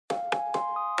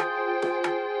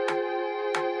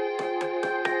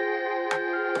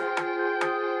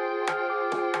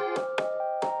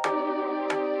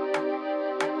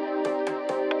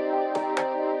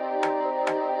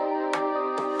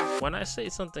when I say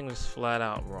something is flat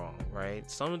out wrong, right?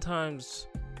 Sometimes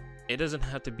it doesn't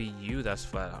have to be you that's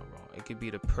flat out wrong. It could be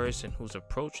the person who's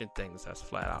approaching things that's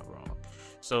flat out wrong.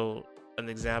 So an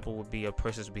example would be a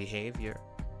person's behavior,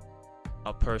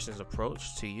 a person's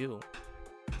approach to you.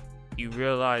 You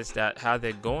realize that how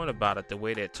they're going about it, the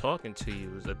way they're talking to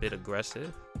you is a bit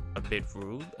aggressive, a bit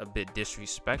rude, a bit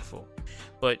disrespectful.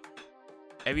 But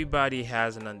everybody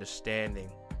has an understanding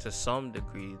to some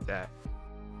degree that,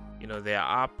 they're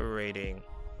operating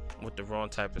with the wrong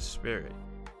type of spirit.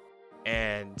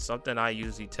 And something I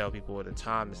usually tell people all the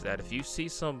time is that if you see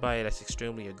somebody that's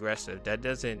extremely aggressive, that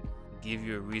doesn't give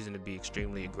you a reason to be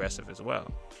extremely aggressive as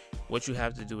well. What you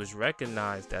have to do is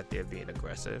recognize that they're being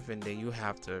aggressive, and then you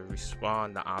have to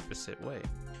respond the opposite way,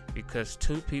 because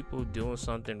two people doing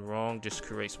something wrong just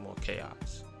creates more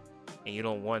chaos, and you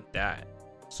don't want that.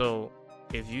 So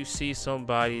if you see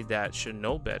somebody that should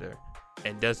know better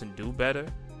and doesn't do better,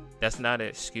 that's not an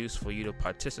excuse for you to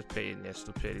participate in their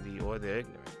stupidity or their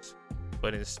ignorance.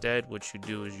 But instead, what you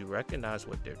do is you recognize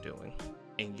what they're doing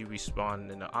and you respond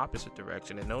in the opposite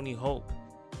direction, and only hope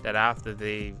that after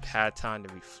they've had time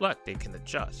to reflect, they can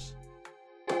adjust.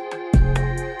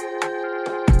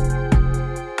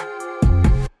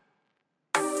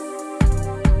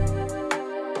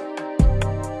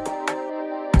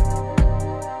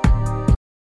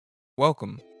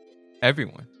 Welcome,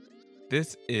 everyone.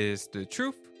 This is The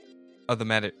Truth of the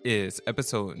Matter is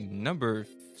episode number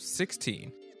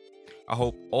 16. I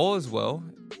hope all is well,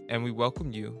 and we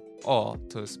welcome you all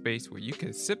to a space where you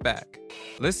can sit back,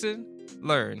 listen,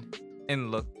 learn,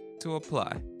 and look to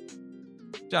apply.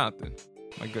 Jonathan,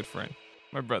 my good friend,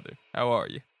 my brother, how are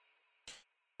you?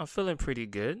 I'm feeling pretty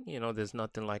good. There's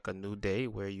nothing like a new day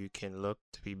where you can look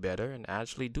to be better and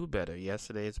actually do better.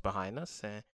 Yesterday is behind us,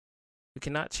 and we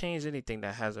cannot change anything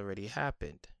that has already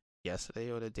happened yesterday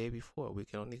or the day before. We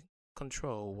can only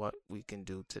control what we can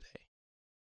do today.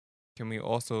 Can we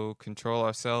also control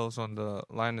ourselves on the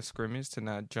line of scrimmage to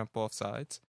not jump off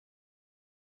sides?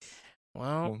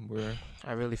 Well, when we're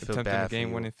I really feel attempting bad a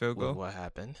game-winning field goal. what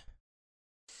happened.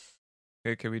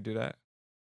 Okay, can we do that?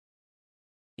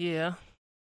 Yeah,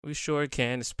 we sure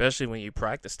can, especially when you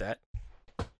practice that.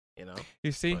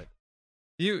 You see,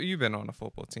 you've been on a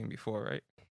football team before, right?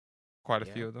 Quite a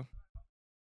few of them.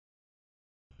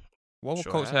 What would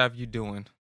coach have you doing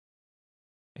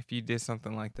if you did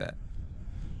something like that?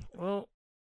 Well,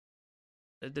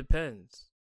 it depends.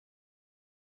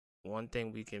 One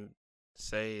thing we can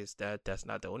say is that that's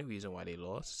not the only reason why they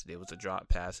lost. There was a drop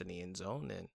pass in the end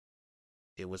zone, and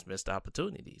it was missed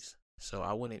opportunities. So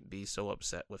I wouldn't be so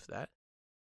upset with that.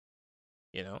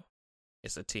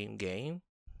 It's a team game.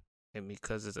 And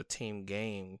because it's a team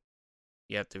game,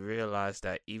 you have to realize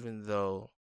that even though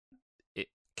it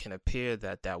can appear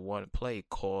that that one play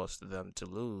caused them to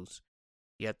lose,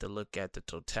 you have to look at the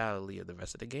totality of the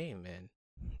rest of the game, and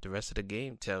the rest of the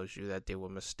game tells you that there were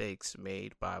mistakes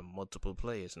made by multiple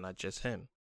players, not just him.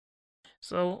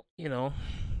 So,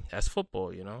 that's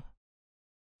football,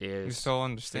 You still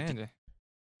understand it.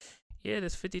 Yeah,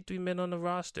 there's 53 men on the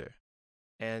roster,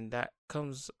 and that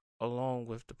comes along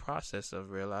with the process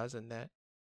of realizing that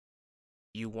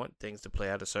you want things to play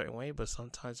out a certain way, but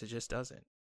sometimes it just doesn't.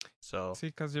 So see,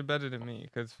 because you're better than me,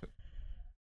 because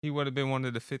he would have been one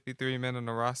of the 53 men on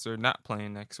the roster not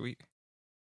playing next week.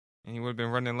 And he would have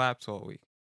been running laps all week.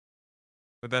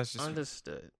 But that's just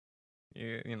understood.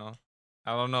 I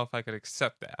don't know if I could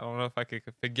accept that. I don't know if I could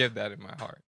forgive that in my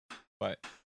heart. But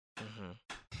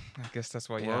I guess that's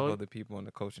why you have other people on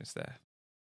the coaching staff.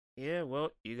 Yeah,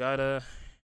 well, you gotta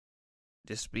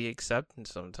just be accepting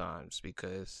sometimes,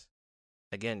 because,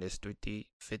 again, there's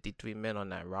 53 men on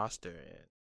that roster, and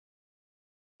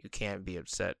you can't be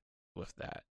upset with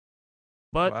that.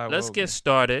 But let's get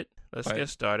started. Get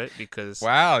started because...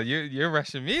 Wow, you're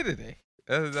rushing me today.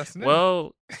 That's new.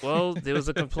 Well, there was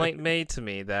a complaint made to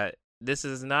me that this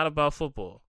is not about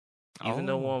football. Even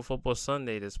though we're on Football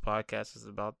Sunday, this podcast is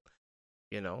about,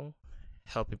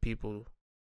 helping people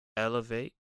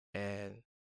elevate and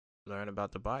learn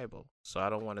about the Bible. So I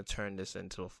don't want to turn this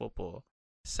into a football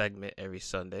segment every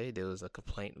Sunday. There was a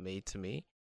complaint made to me.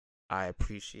 I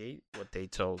appreciate what they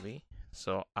told me,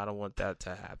 so I don't want that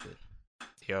to happen.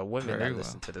 There are women that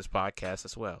listen to this podcast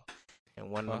as well, and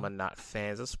one of them are not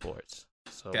fans of sports.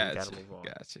 So we gotta move on.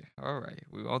 Gotcha. All right.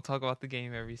 We won't talk about the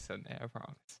game every Sunday, I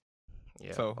promise.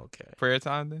 Yeah. So, okay. Prayer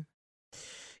time then?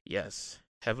 Yes.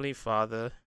 Heavenly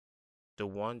Father, the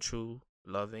one true,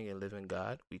 loving, and living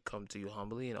God, we come to you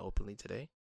humbly and openly today.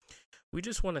 We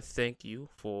just want to thank you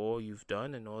for all you've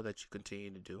done and all that you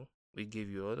continue to do. We give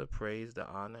you all the praise, the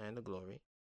honor, and the glory.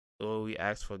 Lord, we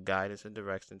ask for guidance and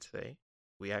direction today.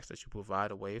 We ask that you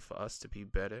provide a way for us to be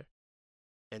better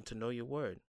and to know your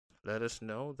word. Let us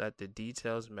know that the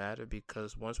details matter,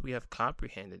 because once we have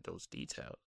comprehended those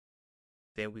details,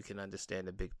 then we can understand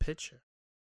the big picture.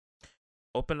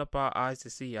 Open up our eyes to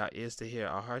see, our ears to hear,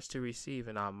 our hearts to receive,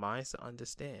 and our minds to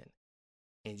understand.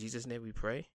 In Jesus' name we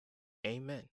pray.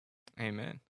 Amen.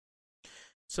 Amen.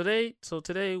 So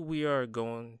today we are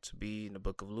going to be in the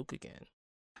book of Luke again,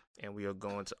 and we are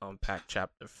going to unpack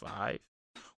chapter 5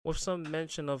 with some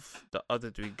mention of the other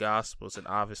 3 gospels and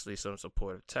obviously some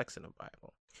supportive text in the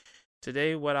Bible.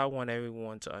 Today, what I want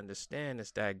everyone to understand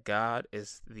is that God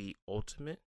is the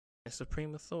ultimate and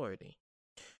supreme authority.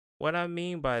 What I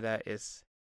mean by that is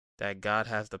that God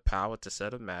has the power to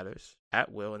settle matters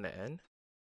at will in the end.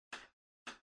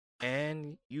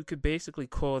 And you could basically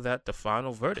call that the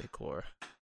final verdict, or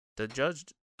the judge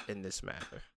in this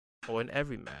matter, or in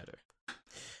every matter.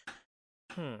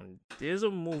 There's a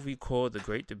movie called The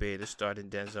Great Debater starring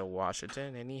Denzel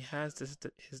Washington, and he has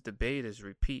his debaters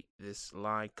repeat this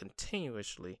line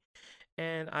continuously,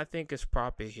 and I think it's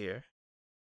proper here.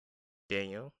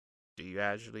 Daniel, do you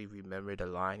actually remember the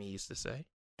line he used to say?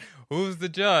 Who's the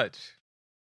judge?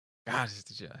 God is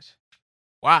the judge.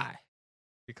 Why?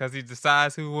 Because he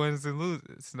decides who wins and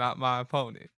loses, not my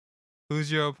opponent.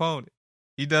 Who's your opponent?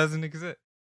 He doesn't exist.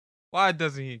 Why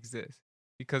doesn't he exist?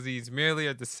 Because he's merely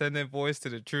a descendant voice to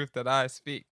the truth that I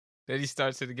speak. Then he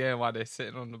starts it again while they're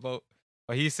sitting on the boat.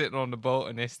 Or he's sitting on the boat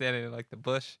and they're standing in like the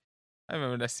bush. I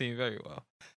remember that scene very well.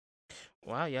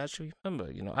 Wow, you actually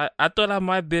remember. I thought I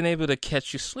might have been able to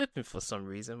catch you slipping for some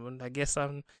reason, but I guess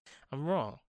I'm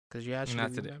wrong, because you actually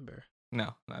Not today. remember.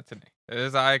 No, not today. It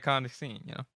is an iconic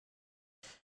scene,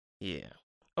 Yeah.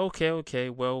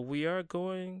 Okay. Well, we are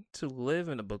going to live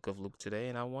in the book of Luke today,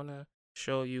 and I want to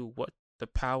show you what the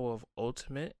power of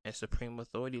ultimate and supreme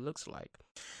authority looks like.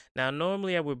 Now,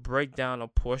 normally I would break down a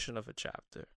portion of a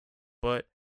chapter, but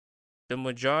the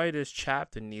majority of this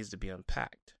chapter needs to be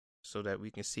unpacked so that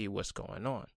we can see what's going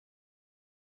on.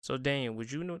 So, Daniel,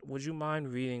 would you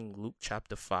mind reading Luke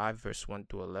chapter 5, verse 1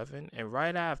 through 11? And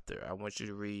right after, I want you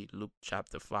to read Luke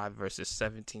chapter 5, verses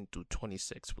 17 through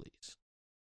 26, please.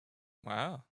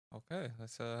 Wow. Okay,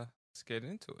 let's get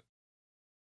into it.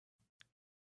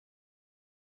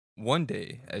 One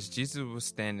day, as Jesus was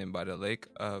standing by the lake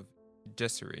of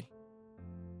Gennesaret,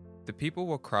 the people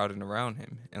were crowding around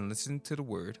him and listening to the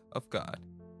word of God.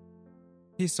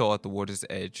 He saw at the water's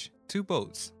edge 2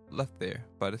 boats left there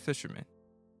by the fishermen,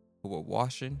 who were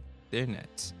washing their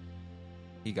nets.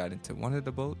 He got into one of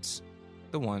the boats,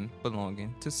 the one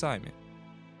belonging to Simon,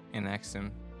 and asked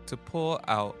him to pull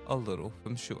out a little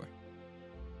from shore.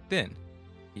 Then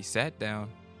he sat down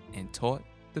and taught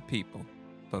the people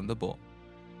from the boat.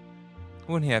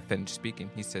 When he had finished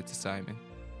speaking, he said to Simon,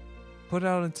 "Put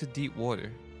out into deep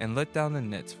water and let down the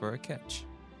nets for a catch."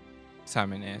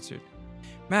 Simon answered,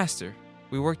 "Master,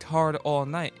 we worked hard all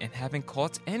night and haven't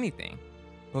caught anything,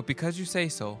 but because you say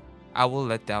so, I will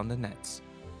let down the nets."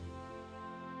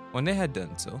 When they had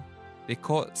done so, they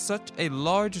caught such a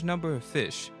large number of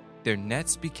fish, their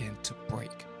nets began to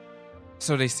break.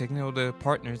 So they signaled their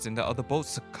partners in the other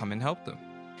boats to come and help them.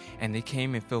 And they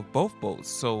came and filled both boats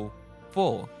so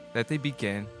full that they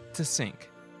began to sink.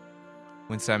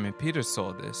 When Simon Peter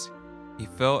saw this, he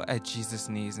fell at Jesus'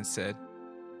 knees and said,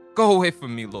 "Go away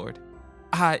from me, Lord.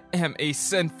 I am a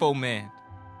sinful man."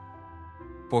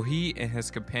 For he and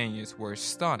his companions were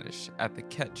astonished at the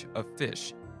catch of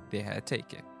fish they had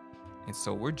taken. And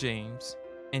so were James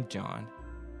and John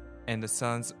and the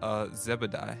sons of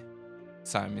Zebedee,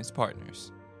 Simon's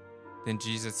partners. Then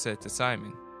Jesus said to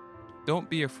Simon, "Don't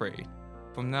be afraid.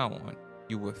 From now on,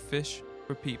 you will fish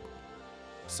for people."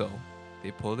 So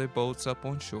they pulled their boats up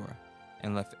on shore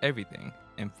and left everything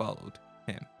and followed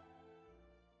him.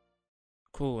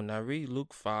 Cool. Now read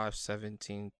Luke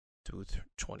 5:17 through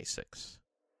 26.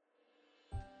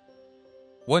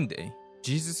 One day,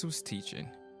 Jesus was teaching,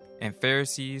 and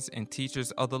Pharisees and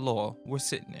teachers of the law were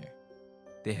sitting there.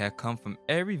 They had come from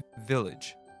every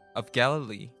village of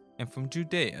Galilee and from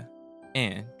Judea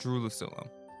and Jerusalem.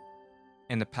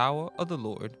 And the power of the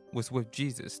Lord was with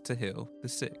Jesus to heal the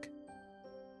sick.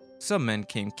 Some men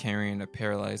came carrying a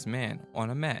paralyzed man on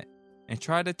a mat and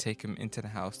tried to take him into the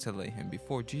house to lay him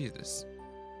before Jesus.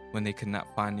 When they could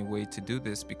not find a way to do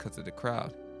this because of the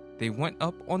crowd, they went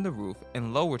up on the roof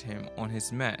and lowered him on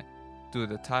his mat through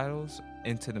the tiles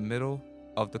into the middle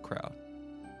of the crowd.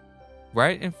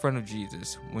 Right in front of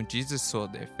Jesus, when Jesus saw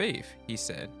their faith, he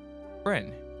said,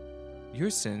 "Friend, your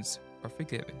sins are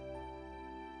forgiven."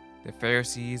 The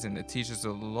Pharisees and the teachers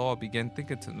of the law began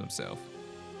thinking to themselves,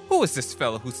 "Who is this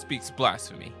fellow who speaks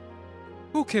blasphemy?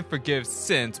 Who can forgive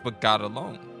sins but God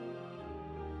alone?"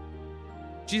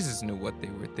 Jesus knew what they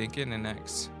were thinking and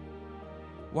asked,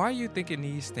 "Why are you thinking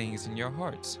these things in your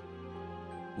hearts?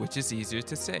 Which is easier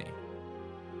to say,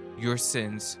 'Your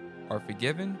sins are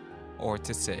forgiven,' or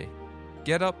to say,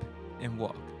 'Get up and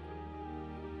walk'?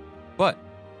 But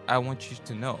I want you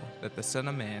to know that the Son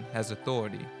of Man has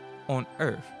authority on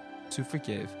earth to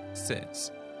forgive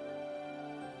sins."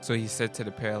 So he said to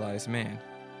the paralyzed man,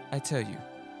 "I tell you,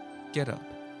 get up,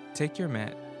 take your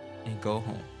mat, and go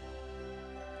home."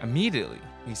 Immediately,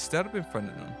 he stood up in front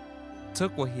of them,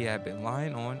 took what he had been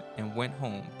lying on, and went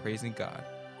home praising God.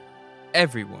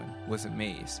 Everyone was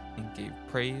amazed and gave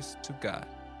praise to God.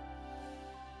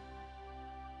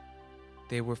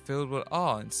 They were filled with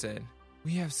awe and said,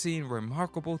 "We have seen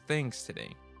remarkable things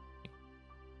today."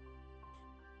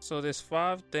 So there's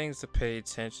 5 things to pay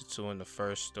attention to in the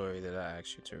first story that I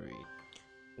asked you to read.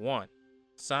 1.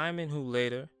 Simon, who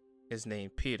later is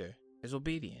named Peter, is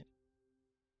obedient.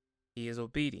 He is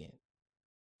obedient.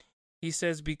 He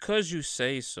says, "Because you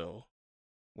say so,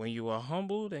 when you are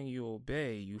humbled and you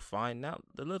obey, you find out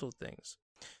the little things."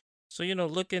 So,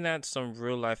 looking at some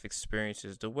real life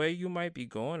experiences, the way you might be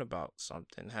going about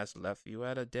something has left you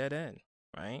at a dead end,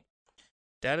 right?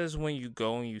 That is when you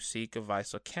go and you seek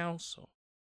advice or counsel.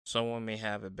 Someone may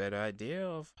have a better idea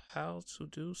of how to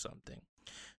do something.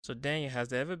 So, Daniel, has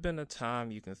there ever been a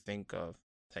time you can think of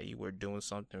that you were doing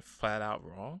something flat out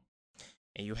wrong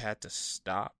and you had to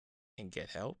stop and get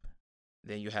help?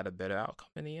 Then you had a better outcome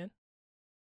in the end?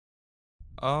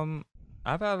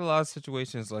 I've had a lot of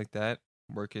situations like that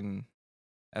working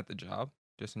at the job,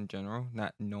 just in general,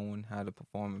 not knowing how to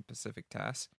perform a specific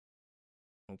task.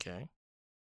 Okay.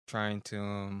 Trying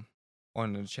to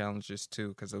one of the challenges too,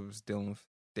 because I was dealing with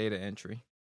data entry,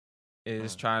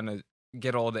 is trying to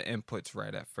get all the inputs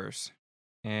right at first.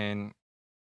 And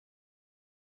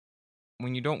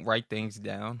when you don't write things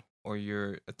down or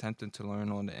you're attempting to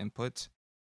learn all the inputs,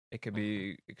 it could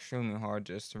be extremely hard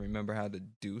just to remember how to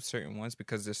do certain ones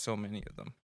because there's so many of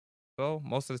them. So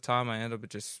most of the time I end up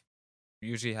just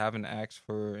usually having to ask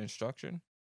for instruction,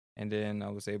 and then I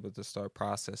was able to start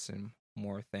processing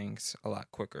more things a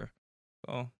lot quicker.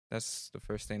 So that's the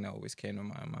first thing that always came to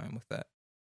my mind with that.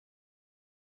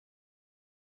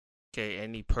 Okay,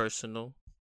 any personal,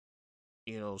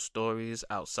 stories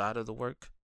outside of the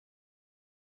work?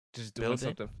 Just doing Building?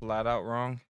 something flat out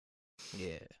wrong.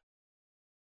 Yeah.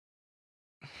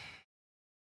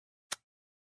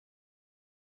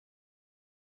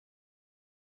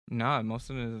 Nah, most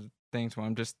of the things when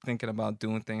I'm just thinking about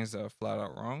doing things that are flat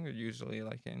out wrong are usually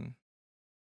like in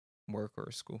work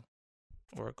or school.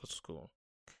 Work or school.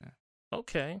 Yeah.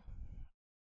 Okay.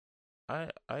 I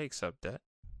accept that.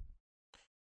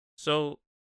 So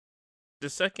the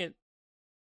second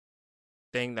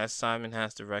thing that Simon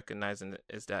has to recognize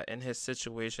is that in his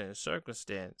situation and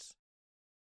circumstance,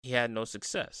 he had no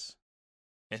success.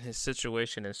 In his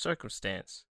situation and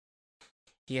circumstance,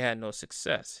 he had no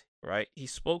success, right? He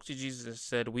spoke to Jesus and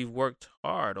said, "We've worked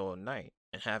hard all night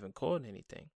and haven't caught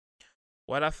anything."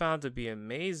 What I found to be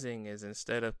amazing is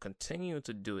instead of continuing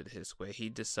to do it his way, he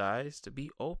decides to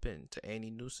be open to any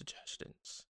new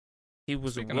suggestions. He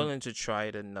was Speaking of, willing to try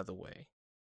it another way.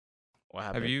 What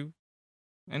have happened? you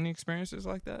any experiences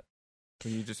like that?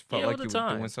 Where you just felt Yeah, all like the you were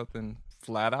doing time. something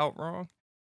flat out wrong?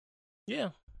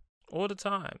 Yeah, all the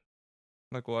time.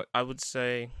 Like what? I would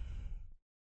say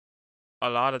a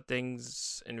lot of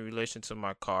things in relation to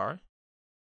my car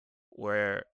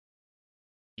where,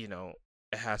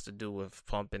 it has to do with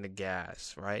pumping the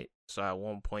gas, right? So at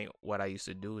one point, what I used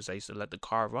to do is I used to let the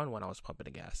car run when I was pumping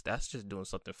the gas. That's just doing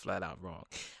something flat out wrong.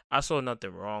 I saw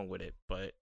nothing wrong with it,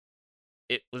 but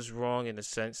it was wrong in the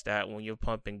sense that when you're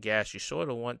pumping gas, you sort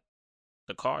of want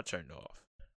the car turned off.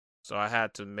 So I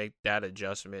had to make that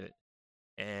adjustment,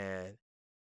 and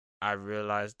I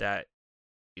realized that,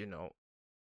 you know,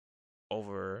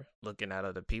 over looking at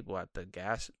other people at the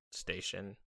gas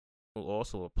station who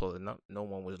also were pulling up, no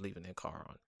one was leaving their car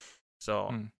on.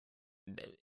 So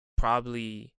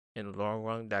probably in the long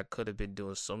run, that could have been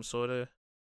doing some sort of,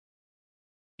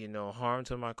 harm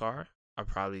to my car. I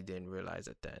probably didn't realize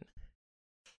it then.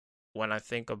 When I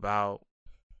think about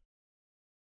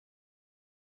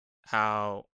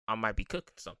how I might be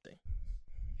cooking something,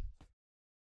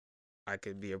 I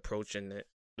could be approaching it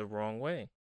the wrong way.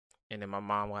 And then my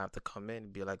mom will have to come in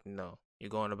and be like, "No, you're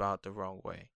going about the wrong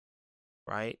way."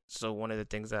 Right? So one of the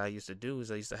things that I used to do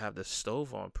is I used to have the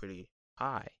stove on pretty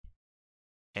high.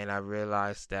 And I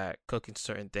realized that cooking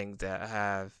certain things that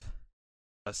have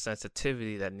a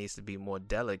sensitivity that needs to be more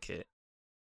delicate,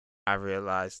 I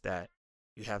realized that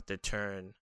you have to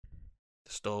turn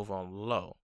the stove on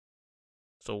low.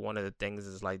 So one of the things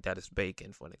is like that is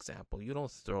bacon, for an example. You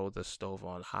don't throw the stove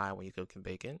on high when you're cooking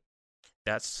bacon.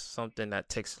 That's something that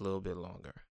takes a little bit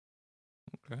longer.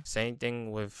 Okay. Same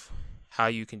thing with how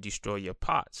you can destroy your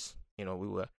pots. We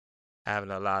were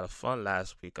having a lot of fun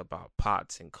last week about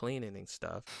pots and cleaning and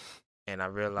stuff. And I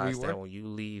We realized that were. when you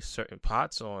leave certain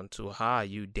pots on too high,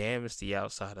 you damage the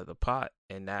outside of the pot,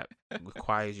 and that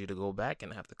requires you to go back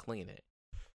and have to clean it.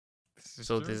 This is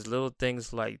So true. there's little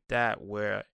things like that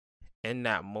where in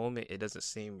that moment it doesn't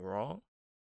seem wrong,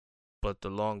 but the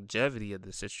longevity of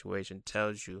the situation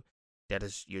tells you that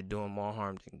you're doing more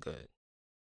harm than good.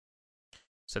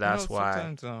 So that's why.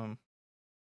 Sometimes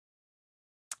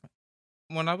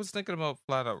when I was thinking about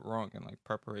flat out wrong and like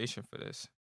preparation for this,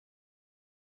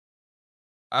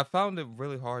 I found it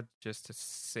really hard just to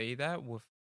say that with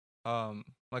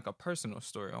like a personal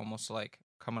story, almost like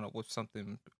coming up with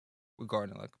something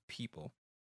regarding like people.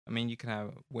 I mean, you can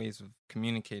have ways of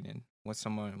communicating with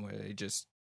someone where they just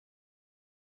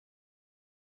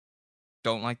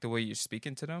don't like the way you're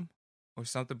speaking to them or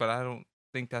something, but I don't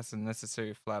think that's a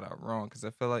necessary flat out wrong because I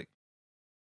feel like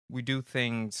we do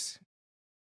things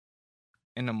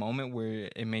in a moment where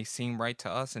it may seem right to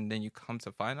us and then you come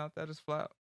to find out that it's flat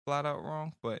out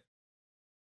wrong, but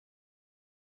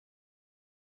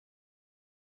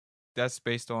that's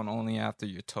based on only after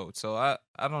you're told. So I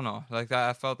don't know. Like that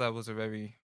I felt that was a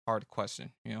very hard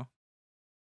question, you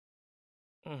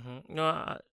know?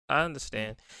 No, I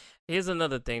understand. Here's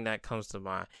another thing that comes to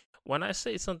mind. When I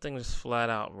say something is flat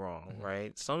out wrong, Mm-hmm.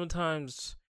 right?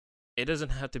 Sometimes it doesn't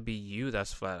have to be you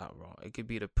that's flat out wrong. It could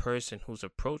be the person who's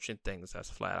approaching things that's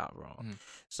flat out wrong. Mm-hmm.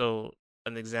 So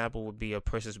an example would be a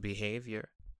person's behavior,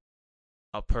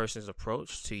 a person's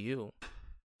approach to you.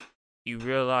 You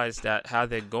realize that how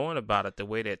they're going about it, the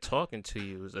way they're talking to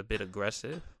you is a bit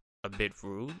aggressive, a bit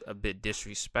rude, a bit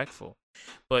disrespectful.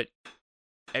 But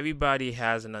everybody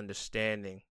has an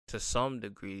understanding to some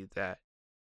degree that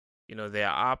they're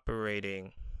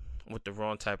operating with the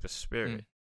wrong type of spirit.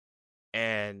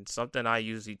 And something I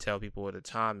usually tell people all the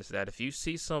time is that if you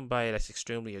see somebody that's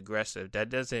extremely aggressive, that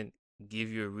doesn't give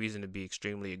you a reason to be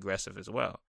extremely aggressive as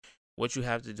well. What you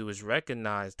have to do is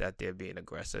recognize that they're being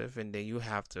aggressive, and then you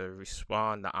have to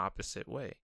respond the opposite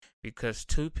way. Because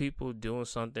two people doing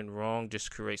something wrong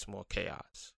just creates more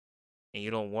chaos, and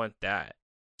you don't want that.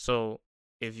 So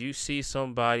if you see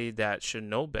somebody that should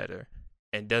know better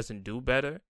and doesn't do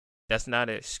better, that's not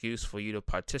an excuse for you to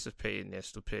participate in their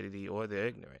stupidity or their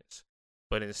ignorance.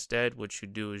 But instead, what you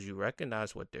do is you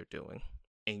recognize what they're doing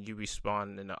and you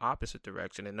respond in the opposite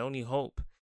direction and only hope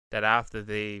that after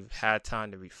they've had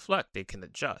time to reflect, they can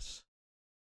adjust.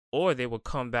 Or they will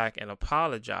come back and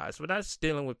apologize. But that's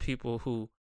dealing with people who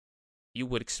you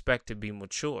would expect to be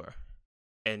mature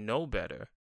and know better,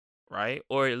 right?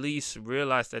 Or at least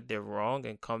realize that they're wrong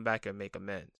and come back and make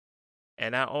amends.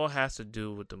 And that all has to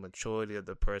do with the maturity of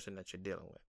the person that you're dealing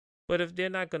with. But if they're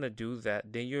not going to do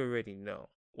that, then you already know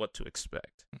what to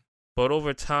expect. But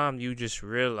over time, you just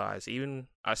realize, even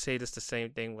I say this the same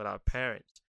thing with our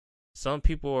parents. Some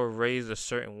people are raised a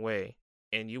certain way,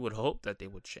 and you would hope that they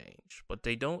would change, but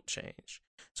they don't change.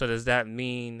 So does that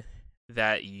mean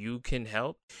that you can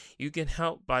help? You can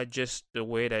help by just the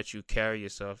way that you carry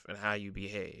yourself and how you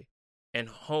behave, and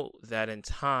hope that in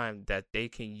time that they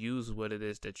can use what it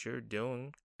is that you're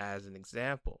doing as an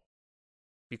example.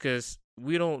 Because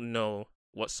we don't know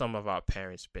what some of our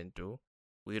parents been through.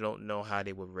 We don't know how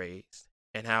they were raised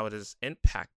and how it has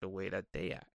impacted the way that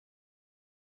they act.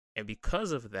 And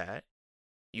because of that,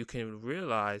 you can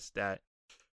realize that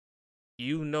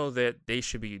you know that they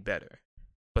should be better,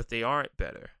 but they aren't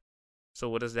better. So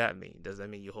what does that mean? Does that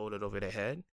mean you hold it over their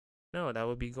head? No, that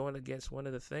would be going against one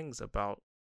of the things about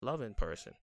loving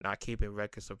person, not keeping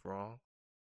records of wrong,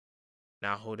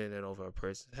 not holding it over a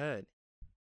person's head.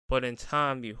 But in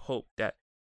time, you hope that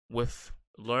with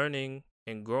learning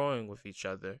and growing with each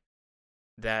other,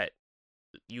 that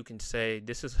you can say,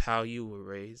 this is how you were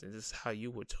raised and this is how you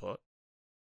were taught.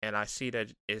 And I see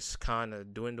that it's kind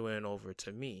of dwindling over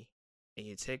to me and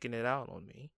you're taking it out on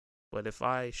me. But if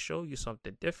I show you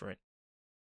something different,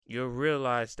 you'll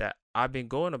realize that I've been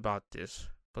going about this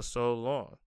for so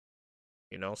long.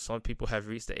 Some people have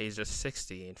reached the age of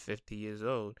 60 and 50 years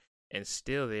old and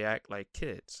still they act like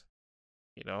kids,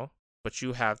 But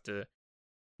you have to,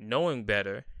 knowing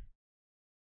better,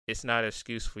 it's not an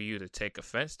excuse for you to take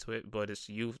offense to it, but it's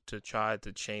you to try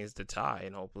to change the tie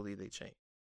and hopefully they change.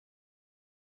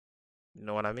 You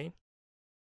know what I mean?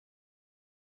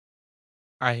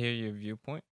 I hear your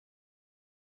viewpoint.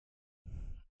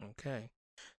 Okay.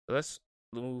 So let's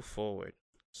move forward.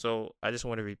 So I just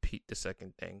want to repeat the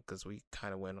second thing because we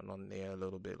kind of went on there a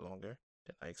little bit longer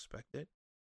than I expected.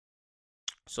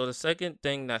 So the second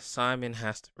thing that Simon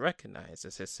has to recognize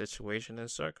is his situation and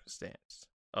circumstance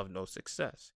of no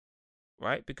success,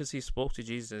 right? Because he spoke to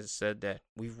Jesus and said that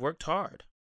we've worked hard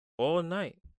all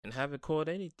night and haven't caught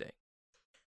anything.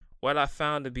 What I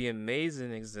found to be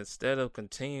amazing is instead of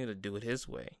continuing to do it his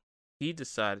way, he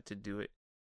decided to do it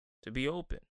to be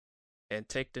open and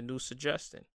take the new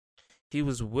suggestion. He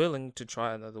was willing to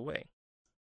try another way.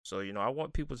 So, I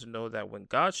want people to know that when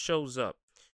God shows up,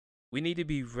 we need to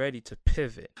be ready to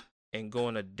pivot and go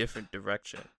in a different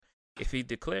direction if he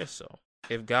declares so.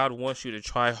 If God wants you to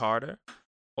try harder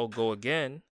or go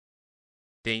again,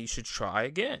 then you should try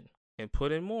again and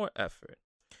put in more effort.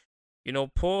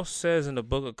 Paul says in the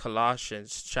book of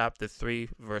Colossians, chapter 3,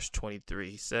 verse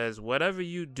 23, he says, whatever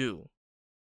you do,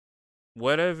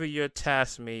 whatever your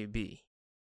task may be,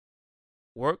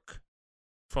 work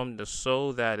from the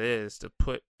soul that is to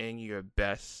put in your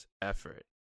best effort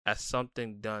as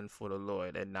something done for the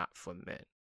Lord and not for men.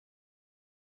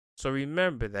 So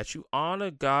remember that you honor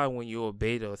God when you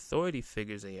obey the authority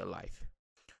figures in your life.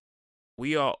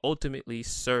 We are ultimately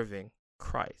serving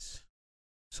Christ.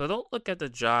 So don't look at the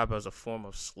job as a form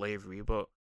of slavery, but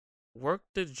work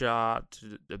the job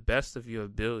to the best of your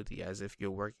ability as if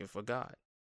you're working for God.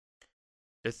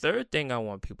 The third thing I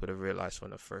want people to realize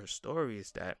from the first story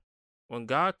is that when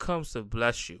God comes to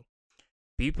bless you,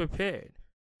 be prepared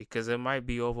because it might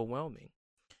be overwhelming.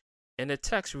 In the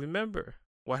text, remember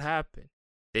what happened.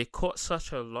 They caught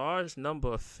such a large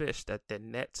number of fish that their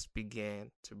nets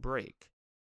began to break.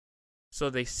 So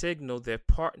they signaled their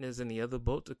partners in the other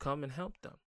boat to come and help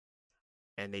them.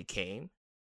 And they came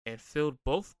and filled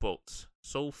both boats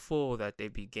so full that they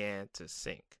began to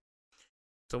sink.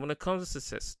 So when it comes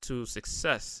to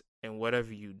success in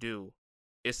whatever you do,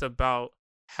 it's about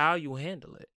how you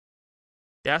handle it.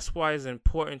 That's why it's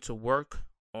important to work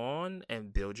on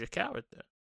and build your character.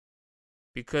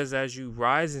 Because as you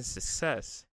rise in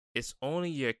success, it's only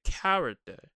your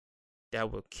character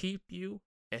that will keep you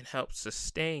and help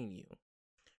sustain you.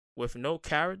 With no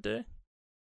character,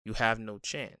 you have no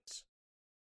chance.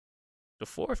 The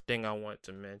fourth thing I want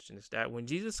to mention is that when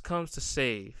Jesus comes to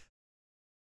save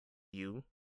you,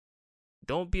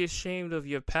 don't be ashamed of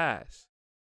your past.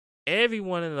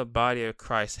 Everyone in the body of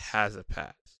Christ has a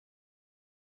past.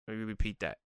 Let me repeat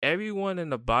that. Everyone in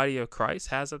the body of Christ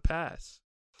has a past.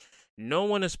 No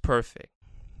one is perfect.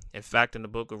 In fact, in the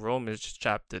book of Romans,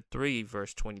 chapter 3,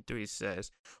 verse 23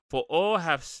 says, for all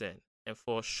have sinned and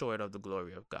fall short of the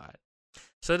glory of God.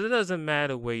 So it doesn't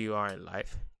matter where you are in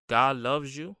life. God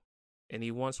loves you and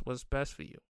he wants what's best for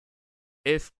you.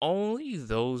 If only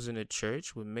those in the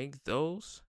church would make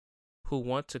those who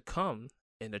want to come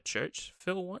in the church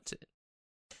feel wanted.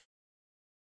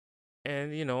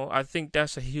 And, I think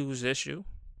that's a huge issue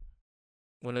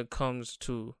when it comes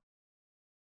to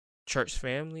church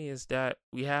family, is that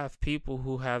we have people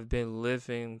who have been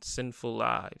living sinful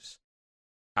lives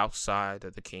outside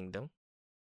of the kingdom.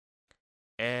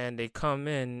 And they come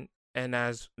in, and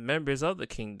as members of the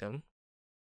kingdom,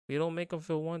 we don't make them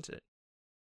feel wanted.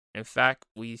 In fact,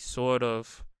 we sort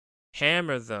of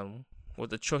hammer them with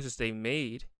the choices they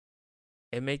made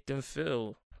and make them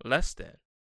feel less than.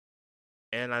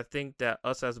 And I think that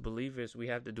us as believers, we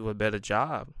have to do a better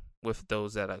job with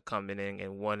those that are coming in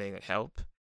and wanting help.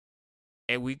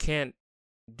 And we can't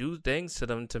do things to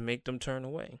them to make them turn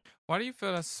away. Why do you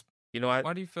feel that's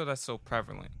why do you feel that's so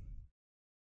prevalent?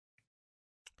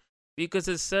 Because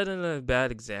it's setting a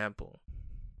bad example.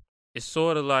 It's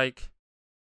sort of like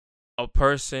a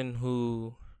person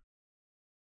who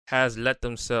has let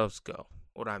themselves go.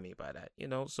 What do I mean by that?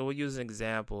 So we'll use an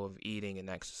example of eating and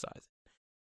exercising.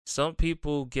 Some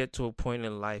people get to a point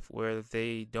in life where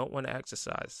they don't want to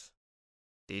exercise.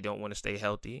 They don't want to stay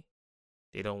healthy.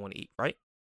 They don't want to eat right.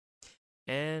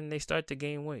 And they start to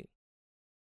gain weight.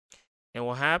 And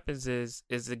what happens is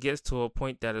it gets to a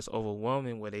point that is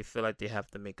overwhelming where they feel like they have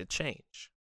to make a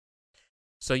change.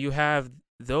 So you have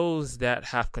those that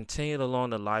have continued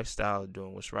along the lifestyle of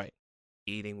doing what's right.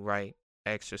 Eating right,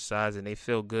 exercising, they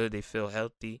feel good, they feel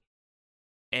healthy.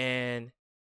 And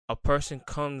a person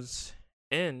comes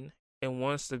in and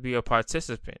wants to be a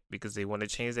participant because they want to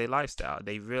change their lifestyle.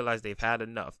 They realize they've had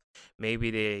enough. Maybe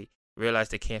they realize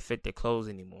they can't fit their clothes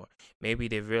anymore. Maybe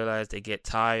they realize they get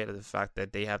tired of the fact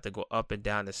that they have to go up and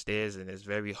down the stairs and it's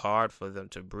very hard for them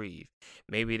to breathe.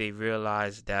 Maybe they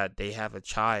realize that they have a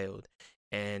child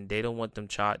and they don't want their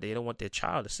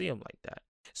child to see them like that.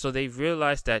 So they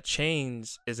realize that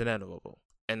change is inevitable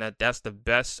and that's the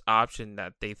best option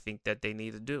that they think that they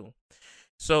need to do.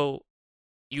 So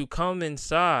you come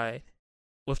inside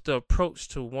with the approach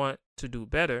to want to do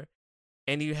better,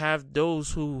 and you have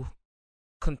those who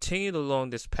continue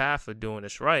along this path of doing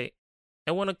this right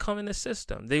and want to come in the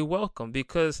system. They welcome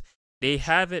because they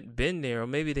haven't been there, or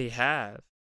maybe they have.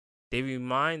 They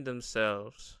remind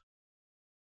themselves,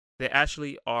 they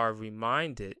actually are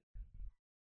reminded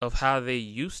of how they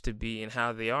used to be and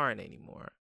how they aren't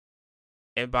anymore.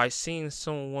 And by seeing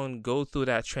someone go through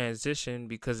that transition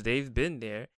because they've been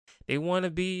there, they want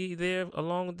to be there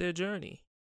along their journey.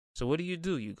 So what do?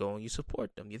 You go and you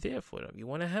support them. You're there for them. You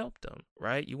want to help them,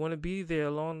 right? You want to be there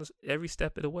along every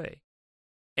step of the way.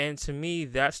 And to me,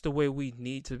 that's the way we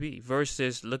need to be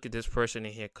versus look at this person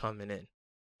in here coming in,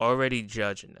 already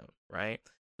judging them, right?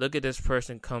 Look at this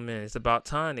person come in. It's about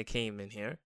time they came in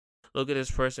here. Look at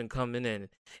this person coming in.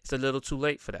 It's a little too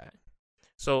late for that.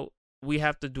 So we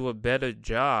have to do a better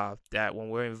job that when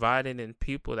we're inviting in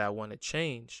people that want to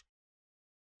change,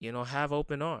 have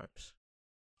open arms.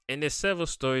 And there's several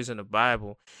stories in the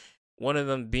Bible, one of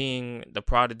them being the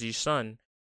prodigy son,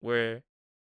 where,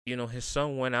 his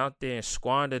son went out there and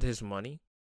squandered his money,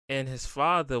 and his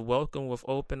father welcomed with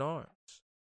open arms.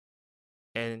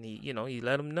 And he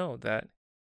let him know that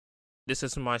this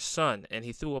is my son. And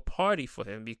he threw a party for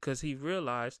him because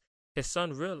his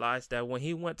son realized that when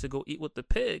he went to go eat with the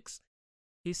pigs,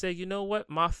 he said, you know what?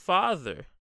 My father,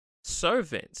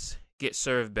 servants get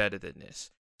served better than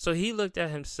this. So he looked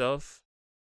at himself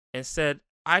and said,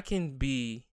 I can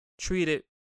be treated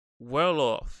well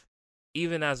off,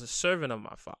 even as a servant of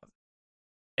my father.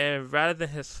 And rather than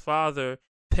his father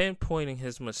pinpointing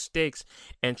his mistakes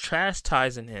and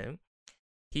chastising him,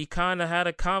 he kind of had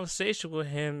a conversation with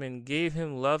him and gave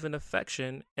him love and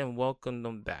affection and welcomed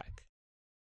him back.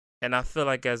 And I feel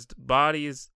like as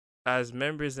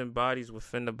members and bodies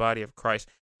within the body of Christ,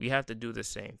 we have to do the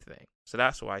same thing. So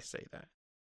that's why I say that.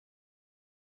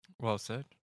 Well said.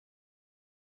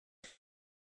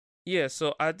 Yeah,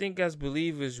 so I think as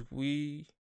believers, we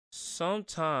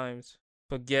sometimes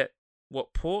forget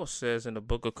what Paul says in the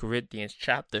book of Corinthians,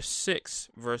 chapter 6,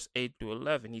 verse 8 through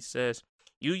 11. He says,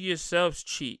 you yourselves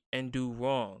cheat and do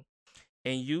wrong,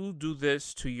 and you do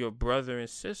this to your brother and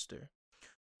sister.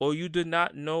 Or you do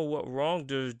not know what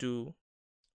wrongdoers do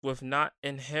with not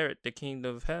inherit the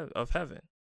kingdom of heaven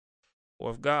or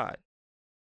of God.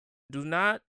 Do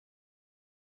not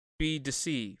be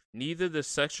deceived, neither the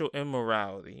sexual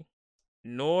immorality,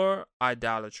 nor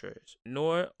idolaters,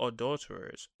 nor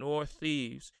adulterers, nor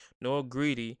thieves, nor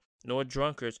greedy, nor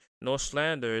drunkards, nor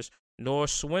slanderers, nor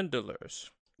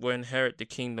swindlers will inherit the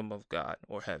kingdom of God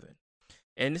or heaven.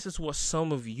 And this is what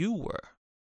some of you were.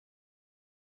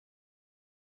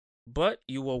 But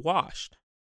you were washed,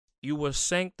 you were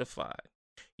sanctified,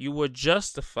 you were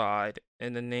justified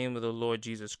in the name of the Lord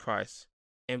Jesus Christ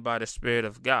and by the Spirit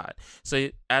of God. So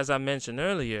as I mentioned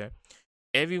earlier,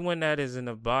 everyone that is in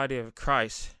the body of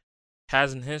Christ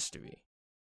has an history.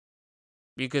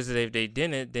 Because if they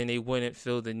didn't, then they wouldn't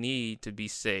feel the need to be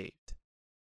saved.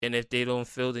 And if they don't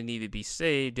feel the need to be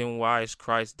saved, then why is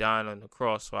Christ dying on the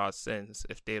cross for our sins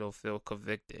if they don't feel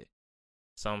convicted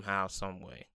somehow, some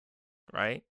way,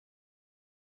 right?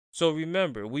 So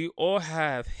remember, we all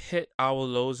have hit our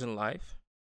lows in life,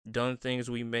 done things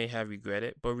we may have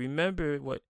regretted, but remember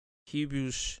what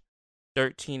Hebrews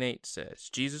 13:8 says.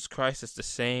 Jesus Christ is the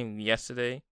same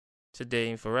yesterday,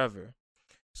 today, and forever.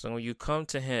 So when you come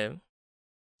to him,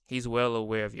 he's well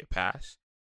aware of your past.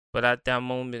 But at that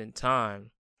moment in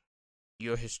time,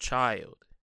 you're his child,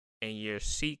 and you're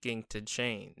seeking to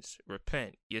change,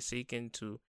 repent. You're seeking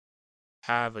to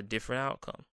have a different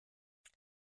outcome.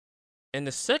 And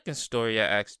the second story I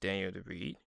asked Daniel to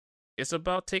read is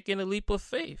about taking a leap of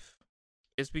faith.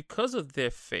 It's because of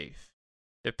their faith.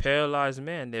 The paralyzed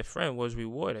man, their friend, was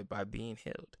rewarded by being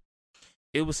healed.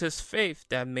 It was his faith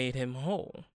that made him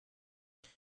whole.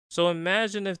 So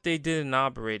imagine if they didn't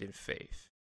operate in faith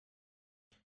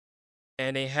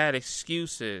and they had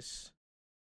excuses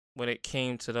when it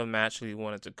came to them actually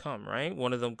wanting to come, right?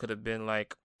 One of them could have been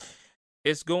like,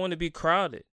 it's going to be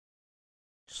crowded,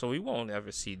 so we won't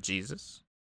ever see Jesus.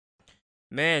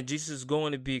 Man, Jesus is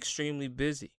going to be extremely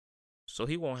busy, so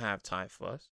he won't have time for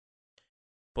us.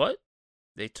 But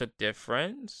they took their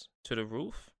friends to the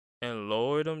roof and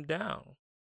lowered them down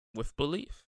with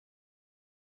belief.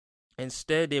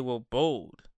 Instead, they were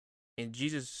bold, and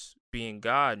Jesus, being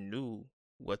God, knew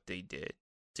what they did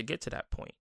to get to that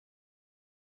point.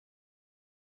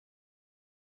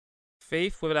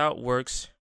 Faith without works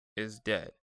is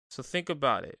dead. So think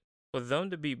about it. For them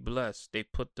to be blessed, they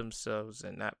put themselves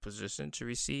in that position to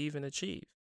receive and achieve.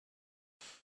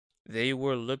 They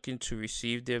were looking to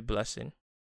receive their blessing,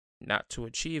 not to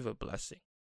achieve a blessing.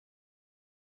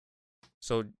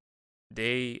 So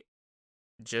they,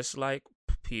 just like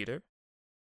Peter,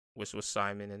 which was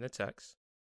Simon in the text,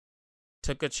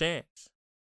 took a chance,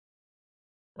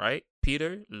 right?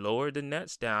 Peter lowered the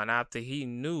nets down after he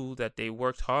knew that they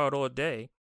worked hard all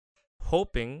day,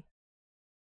 hoping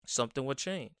something would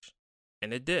change.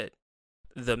 And it did.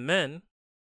 The men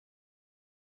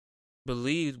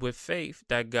believed with faith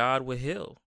that God would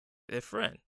heal their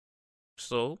friend.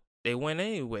 So they went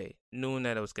anyway, knowing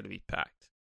that it was going to be packed.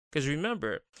 Because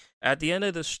remember, at the end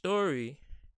of the story,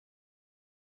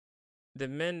 the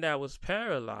man that was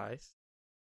paralyzed,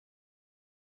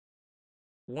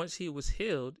 once he was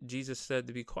healed, Jesus said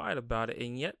to be quiet about it,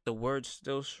 and yet the word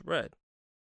still spread.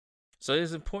 So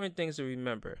there's important things to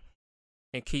remember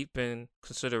and keep in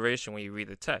consideration when you read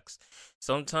the text.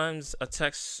 Sometimes a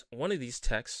text, one of these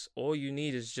texts, all you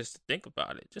need is just to think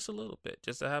about it, just a little bit,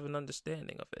 just to have an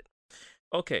understanding of it.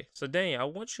 Okay, so Daniel, I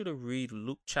want you to read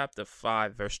Luke chapter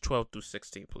 5, verse 12 through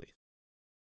 16, please.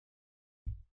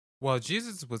 While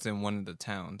Jesus was in one of the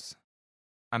towns,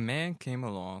 a man came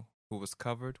along who was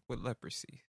covered with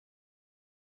leprosy.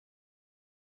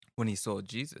 When he saw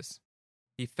Jesus,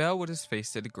 he fell with his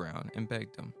face to the ground and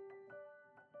begged him,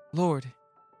 "Lord,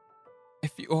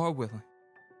 if you are willing,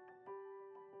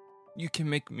 you can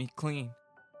make me clean."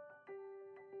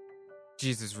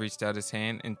 Jesus reached out his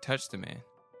hand and touched the man.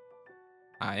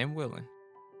 "I am willing,"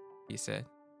 he said.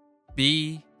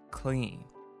 "Be clean."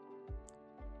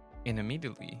 And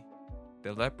immediately,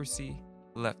 the leprosy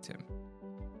left him.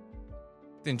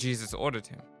 Then Jesus ordered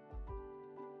him,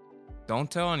 "Don't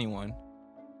tell anyone,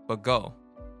 but go.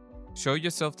 Show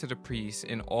yourself to the priest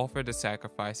and offer the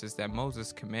sacrifices that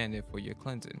Moses commanded for your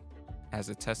cleansing as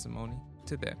a testimony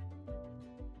to them."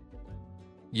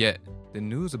 Yet the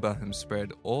news about him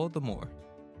spread all the more,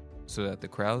 so that the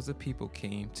crowds of people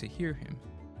came to hear him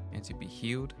and to be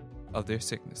healed of their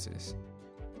sicknesses.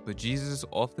 But Jesus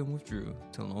often withdrew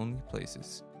to lonely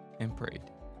places and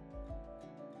prayed.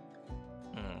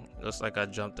 Looks like I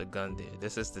jumped the gun there.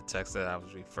 This is the text that I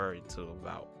was referring to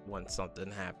about when something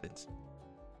happens.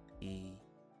 The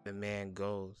man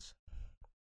goes,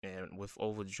 and with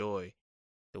overjoy,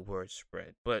 the word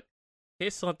spread. But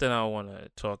here's something I want to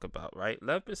talk about, right?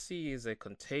 Leprosy is a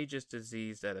contagious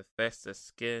disease that affects the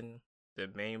skin, the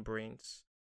membranes,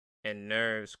 and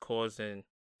nerves, causing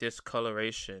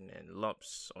discoloration and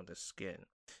lumps on the skin,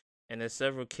 and in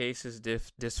several cases,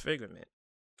 disfigurement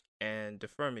and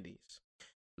deformities.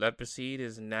 Leprosy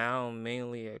is now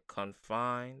mainly a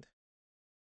confined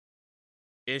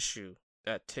issue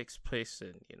that takes place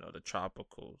in, the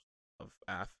tropicals of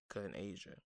Africa and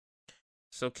Asia.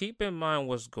 So keep in mind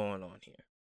what's going on here.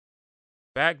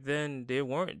 Back then, there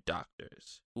weren't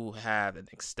doctors who had an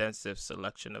extensive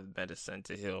selection of medicine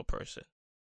to heal a person.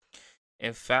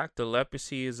 In fact, the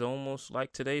leprosy is almost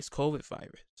like today's COVID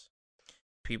virus.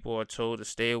 People are told to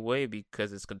stay away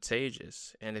because it's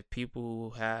contagious. And if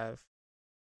people who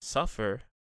suffer,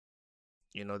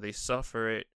 they suffer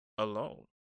it alone.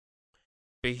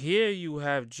 But here you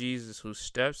have Jesus who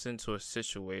steps into a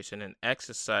situation and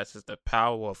exercises the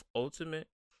power of ultimate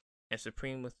and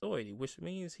supreme authority, which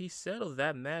means he settled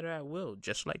that matter at will,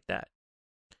 just like that.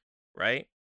 Right?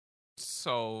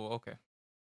 So, okay.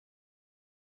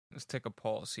 Let's take a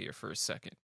pause here for a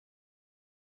second.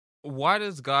 Why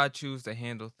does God choose to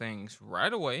handle things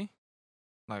right away?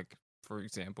 Like, for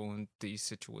example, in these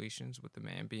situations with the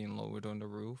man being lowered on the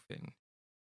roof and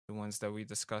the ones that we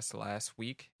discussed last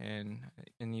week, and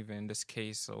even in this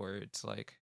case where it's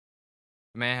like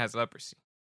the man has leprosy.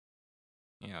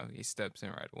 He steps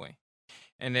in right away.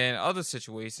 And then other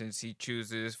situations he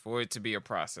chooses for it to be a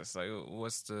process. Like,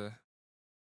 what's the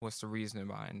reasoning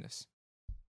behind this?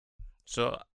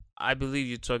 So I believe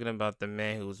you're talking about the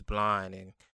man who was blind,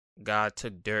 and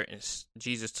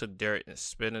Jesus took dirt and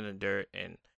spit in the dirt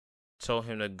and told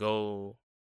him to go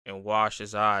and wash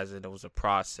his eyes, and it was a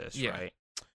process, Yeah. right?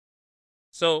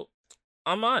 So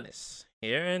I'm honest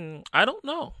here, and I don't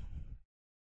know.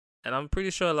 And I'm pretty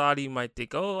sure a lot of you might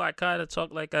think, oh, I kind of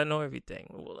talk like I know everything.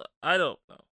 Well, I don't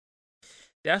know.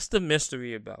 That's the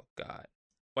mystery about God.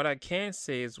 What I can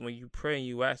say is when you pray and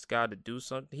you ask God to do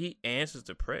something, he answers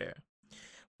the prayer,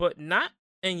 but not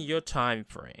in your time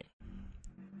frame.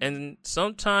 And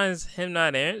sometimes him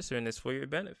not answering is for your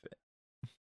benefit.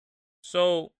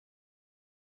 So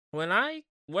what I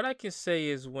can say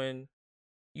is when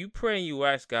you pray and you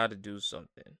ask God to do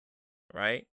something,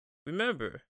 right?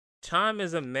 Remember, time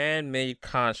is a man-made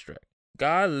construct.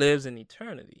 God lives in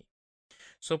eternity.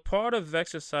 So part of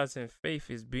exercising faith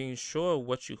is being sure of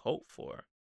what you hope for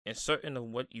and certain of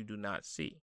what you do not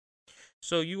see.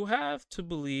 So you have to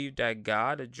believe that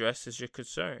God addresses your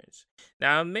concerns.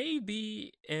 Now, it may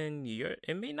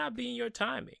not be in your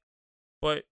timing,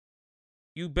 but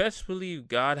you best believe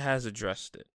God has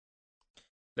addressed it.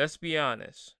 Let's be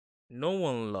honest. No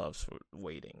one loves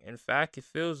waiting. In fact, it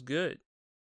feels good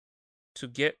to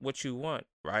get what you want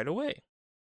right away.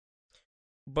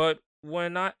 But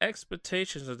when our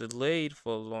expectations are delayed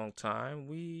for a long time,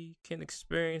 we can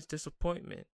experience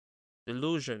disappointment,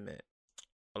 delusionment,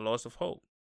 a loss of hope.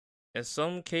 In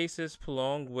some cases,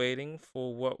 prolonged waiting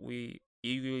for what we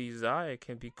eagerly desire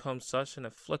can become such an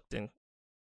affliction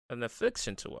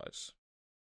to us,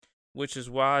 which is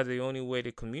why the only way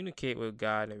to communicate with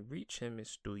God and reach Him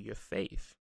is through your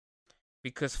faith.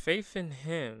 Because faith in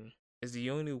Him is the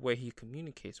only way He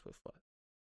communicates with us.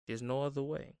 There's no other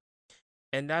way.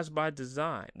 And that's by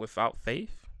design. Without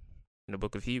faith, in the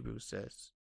book of Hebrews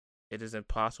says, it is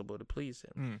impossible to please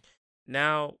Him.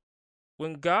 Now,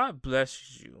 when God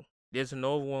blesses you, there's an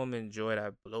overwhelming joy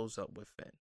that blows up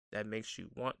within that makes you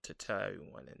want to tell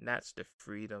everyone, and that's the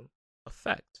freedom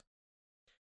effect.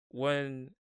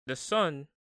 When the Son,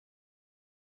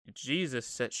 Jesus,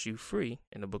 sets you free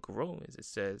in the book of Romans, it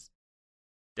says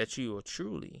that you are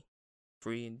truly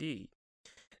free indeed.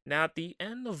 Now, at the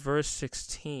end of verse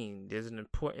 16, there's an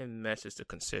important message to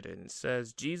consider. And it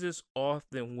says, Jesus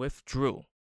often withdrew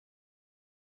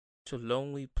to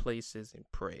lonely places and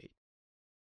prayed.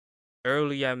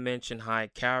 Earlier, I mentioned high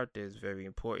character is very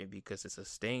important because it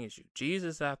sustains you.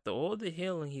 Jesus, after all the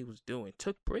healing he was doing,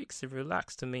 took breaks and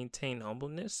relaxed to maintain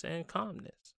humbleness and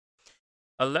calmness.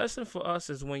 A lesson for us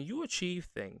is when you achieve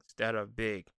things that are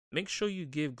big, make sure you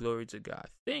give glory to God.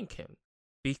 Thank Him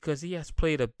because He has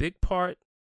played a big part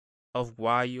of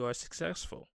why you are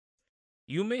successful.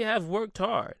 You may have worked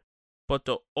hard, but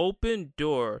the open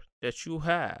door that you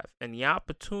have and the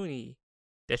opportunity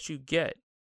that you get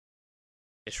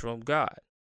is from God.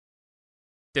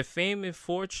 The fame and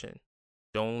fortune,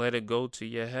 don't let it go to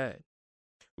your head.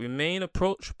 Remain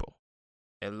approachable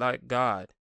and let God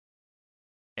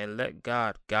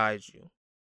guide you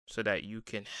so that you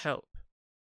can help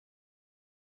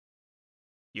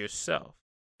yourself.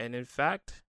 And in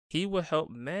fact, He will help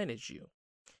manage you.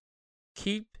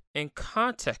 Keep in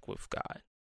contact with God.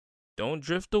 Don't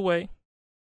drift away.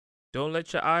 Don't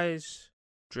let your eyes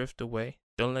drift away.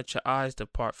 Don't let your eyes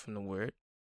depart from the word.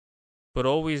 But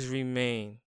always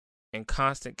remain in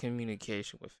constant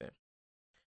communication with Him.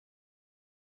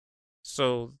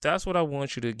 So that's what I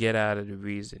want you to get out of the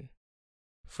reason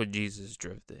for Jesus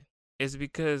drifting. It's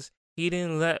because He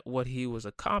didn't let what He was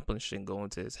accomplishing go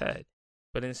into His head.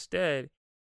 But instead,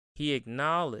 He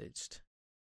acknowledged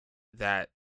that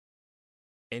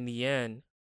in the end,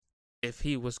 if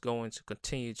He was going to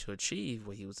continue to achieve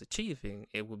what He was achieving,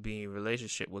 it would be in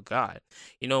relationship with God.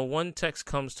 You know, one text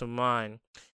comes to mind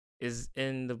is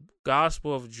in the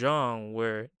Gospel of John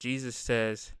where Jesus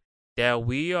says that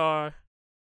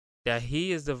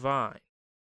He is the vine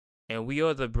and we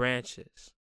are the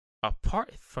branches.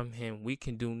 Apart from Him, we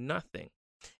can do nothing.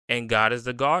 And God is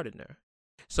the gardener.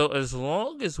 So as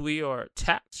long as we are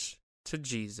attached to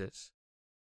Jesus,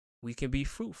 we can be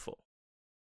fruitful.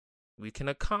 We can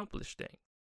accomplish things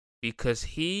because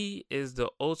He is the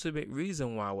ultimate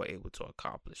reason why we're able to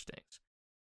accomplish things.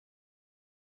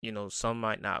 You know, some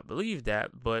might not believe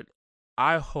that, but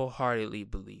I wholeheartedly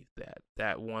believe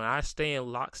that when I stay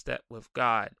in lockstep with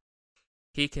God,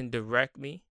 He can direct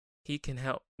me. He can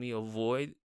help me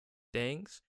avoid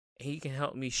things. And He can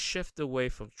help me shift away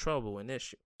from trouble and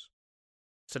issues.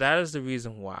 So that is the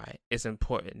reason why it's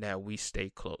important that we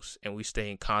stay close and we stay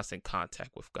in constant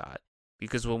contact with God.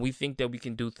 Because when we think that we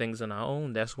can do things on our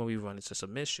own, that's when we run into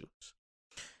some issues.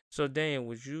 So, Daniel,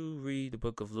 would you read the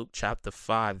book of Luke chapter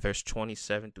 5, verse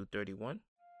 27 through 31?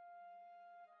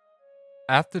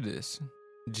 After this,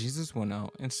 Jesus went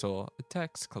out and saw a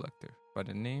tax collector by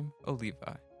the name of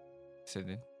Levi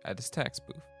sitting at his tax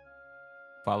booth.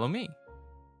 "Follow me,"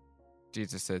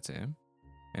 Jesus said to him,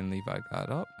 and Levi got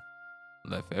up,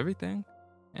 left everything,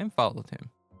 and followed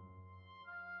Him.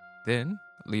 Then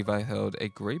Levi held a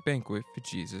great banquet for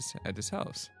Jesus at his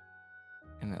house,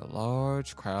 and a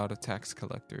large crowd of tax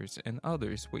collectors and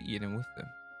others were eating with them.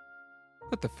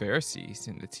 But the Pharisees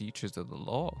and the teachers of the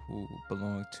law who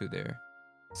belonged to their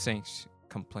saints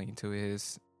complained to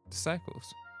His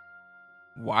disciples,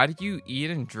 "Why do you eat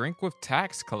and drink with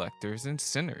tax collectors and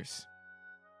sinners?"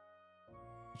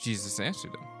 Jesus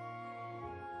answered them,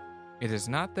 "It is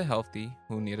not the healthy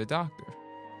who need a doctor,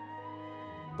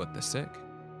 but the sick.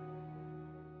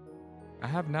 I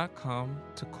have not come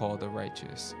to call the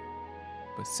righteous,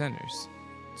 but sinners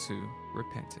to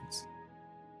repentance."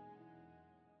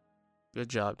 Good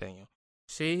job, Daniel.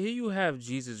 See, here you have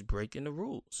Jesus breaking the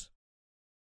rules,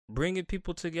 bringing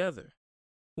people together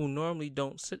who normally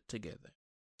don't sit together.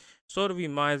 Sort of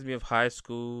reminds me of high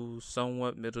school,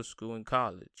 somewhat middle school, and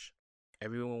college.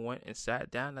 Everyone went and sat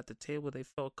down at the table they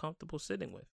felt comfortable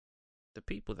sitting with. the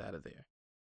people that are there.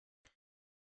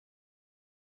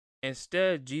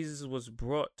 Instead, Jesus was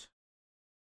brought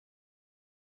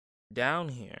down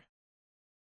here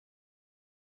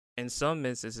in some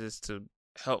instances to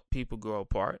help people grow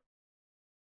apart,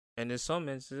 and in some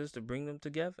instances to bring them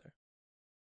together.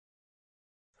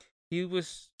 He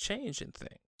was changing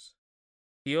things.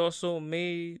 He also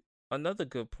made another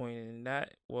good point, and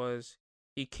that was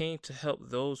he came to help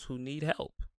those who need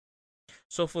help.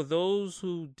 So for those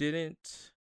who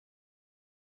didn't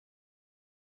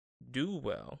do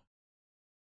well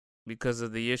because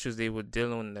of the issues they were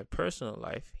dealing with in their personal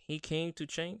life, he came to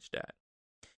change that.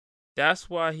 That's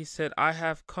why he said, I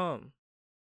have come.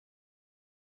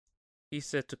 He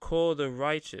said to call the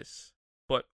righteous,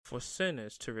 but for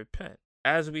sinners to repent.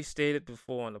 As we stated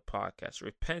before on the podcast,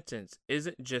 repentance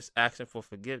isn't just asking for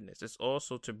forgiveness. It's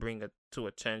also to bring it to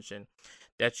attention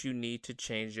that you need to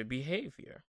change your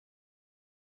behavior.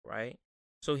 Right?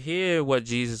 So here what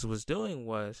Jesus was doing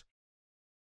was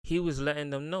he was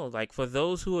letting them know, like, for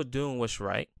those who are doing what's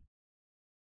right,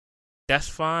 that's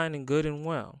fine and good and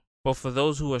well. But for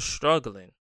those who are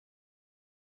struggling,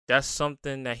 that's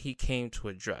something that he came to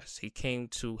address. He came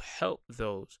to help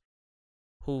those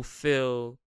who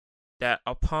feel that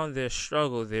upon their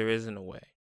struggle, there isn't a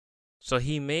way. So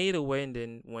he made a way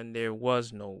when there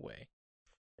was no way,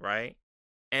 right?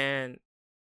 And,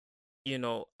 you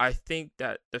know, I think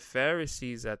that the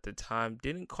Pharisees at the time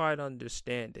didn't quite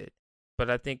understand it.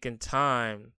 But I think in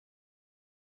time,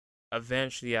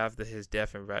 eventually after his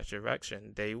death and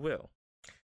resurrection, they will.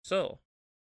 So,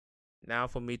 now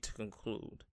for me to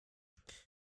conclude.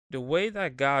 The way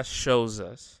that God shows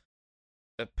us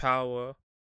the power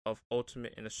of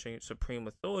ultimate and supreme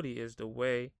authority is the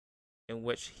way in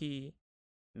which he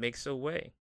makes a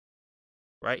way.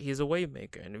 Right? He's a way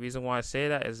maker. And the reason why I say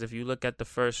that is if you look at the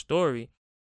first story,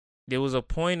 there was a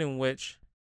point in which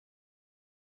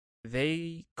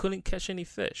they couldn't catch any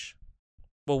fish.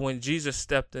 But when Jesus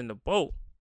stepped in the boat,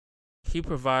 he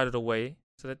provided a way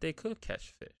so that they could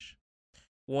catch fish.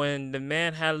 When the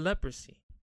man had leprosy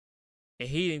and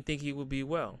he didn't think he would be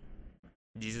well,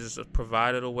 Jesus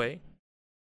provided a way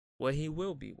where he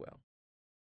will be well.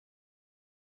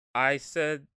 I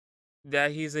said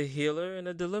that he's a healer and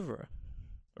a deliverer,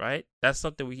 right? That's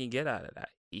something we can get out of that.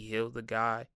 He healed the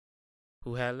guy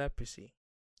who had leprosy.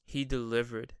 He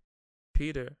delivered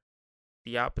Peter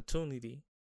the opportunity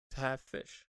to have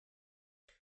fish.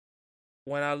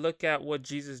 When I look at what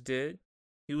Jesus did,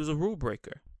 he was a rule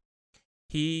breaker.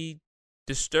 He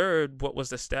disturbed what was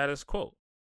the status quo,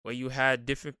 where you had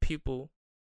different people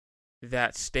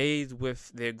that stayed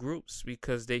with their groups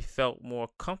because they felt more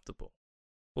comfortable.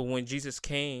 But when Jesus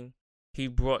came, he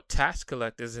brought tax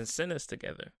collectors and sinners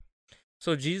together.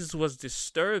 So Jesus was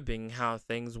disturbing how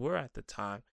things were at the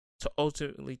time to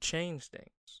ultimately change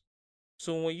things.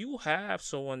 So when you have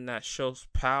someone that shows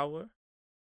power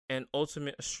and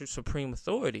ultimate supreme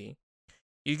authority,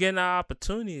 you get an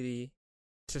opportunity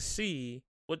to see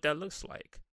what that looks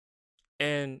like.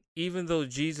 And even though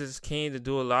Jesus came to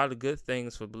do a lot of good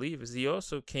things for believers, he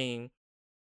also came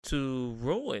to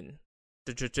ruin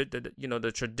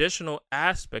the traditional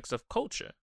aspects of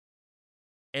culture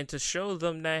and to show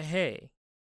them that, hey,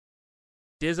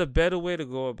 there's a better way to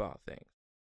go about things.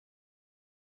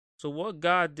 So what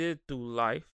God did through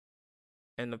life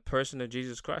and the person of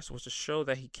Jesus Christ was to show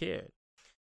that he cared.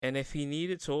 And if he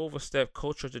needed to overstep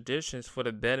cultural traditions for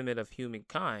the betterment of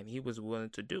humankind, he was willing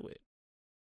to do it.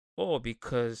 Or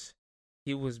because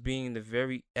he was being the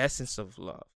very essence of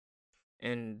love.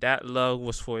 And that love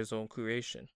was for his own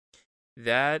creation.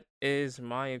 That is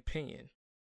my opinion.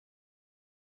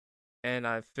 And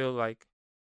I feel like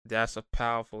that's a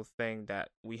powerful thing that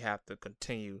we have to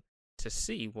continue to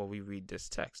see when we read this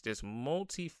text. There's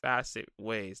multifaceted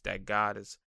ways that God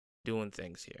is doing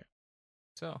things here.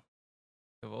 So,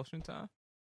 devotion time?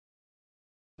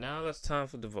 Now it's time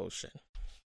for devotion.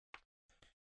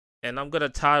 And I'm going to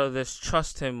title this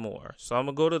Trust Him More. So I'm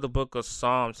going to go to the book of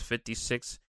Psalms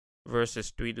 56,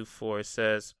 verses 3-4. It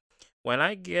says, when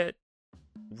I get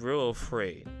real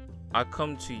afraid, I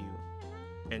come to you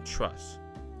and trust.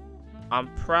 I'm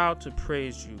proud to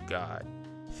praise you, God.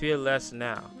 Fear less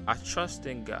now. I trust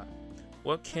in God.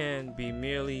 What can be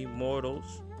merely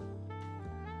mortals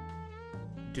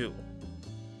do?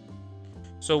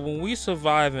 So when we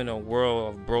survive in a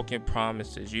world of broken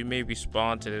promises, you may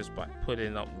respond to this by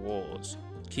putting up walls,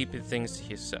 keeping things to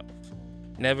yourself,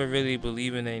 never really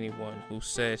believing anyone who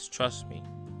says, trust me.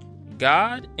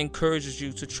 God encourages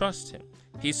you to trust him.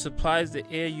 He supplies the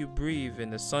air you breathe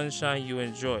and the sunshine you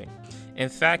enjoy. In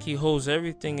fact, he holds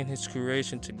everything in his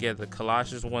creation together.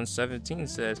 Colossians 1:17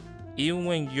 says, even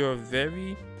when your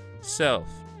very self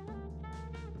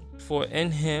For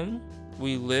in him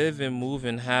we live and move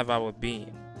and have our being.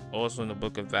 Also in the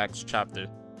book of Acts chapter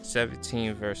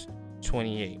 17 verse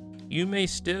 28. You may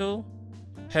still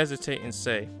hesitate and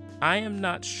say, I am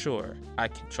not sure I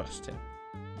can trust him.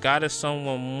 God is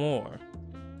someone more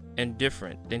and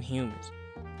different than humans.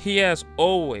 He has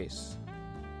always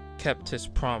kept his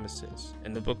promises.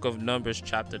 In the book of Numbers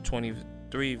chapter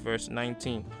 23 verse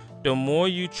 19. The more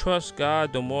you trust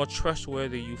God, the more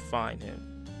trustworthy you find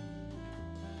him.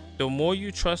 The more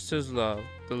you trust his love,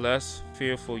 the less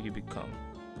fearful you become.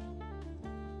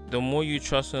 The more you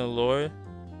trust in the Lord,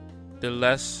 the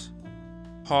less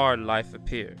hard life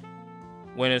appears.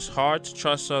 When it's hard to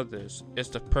trust others, it's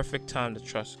the perfect time to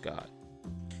trust God.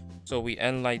 So we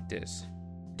end like this.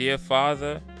 Dear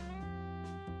Father,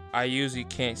 I usually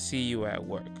can't see you at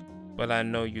work, but I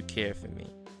know you care for me.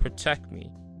 Protect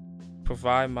me.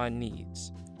 Provide my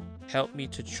needs. Help me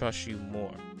to trust you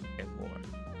more and more.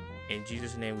 In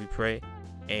Jesus' name we pray.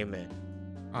 Amen.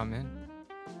 Amen.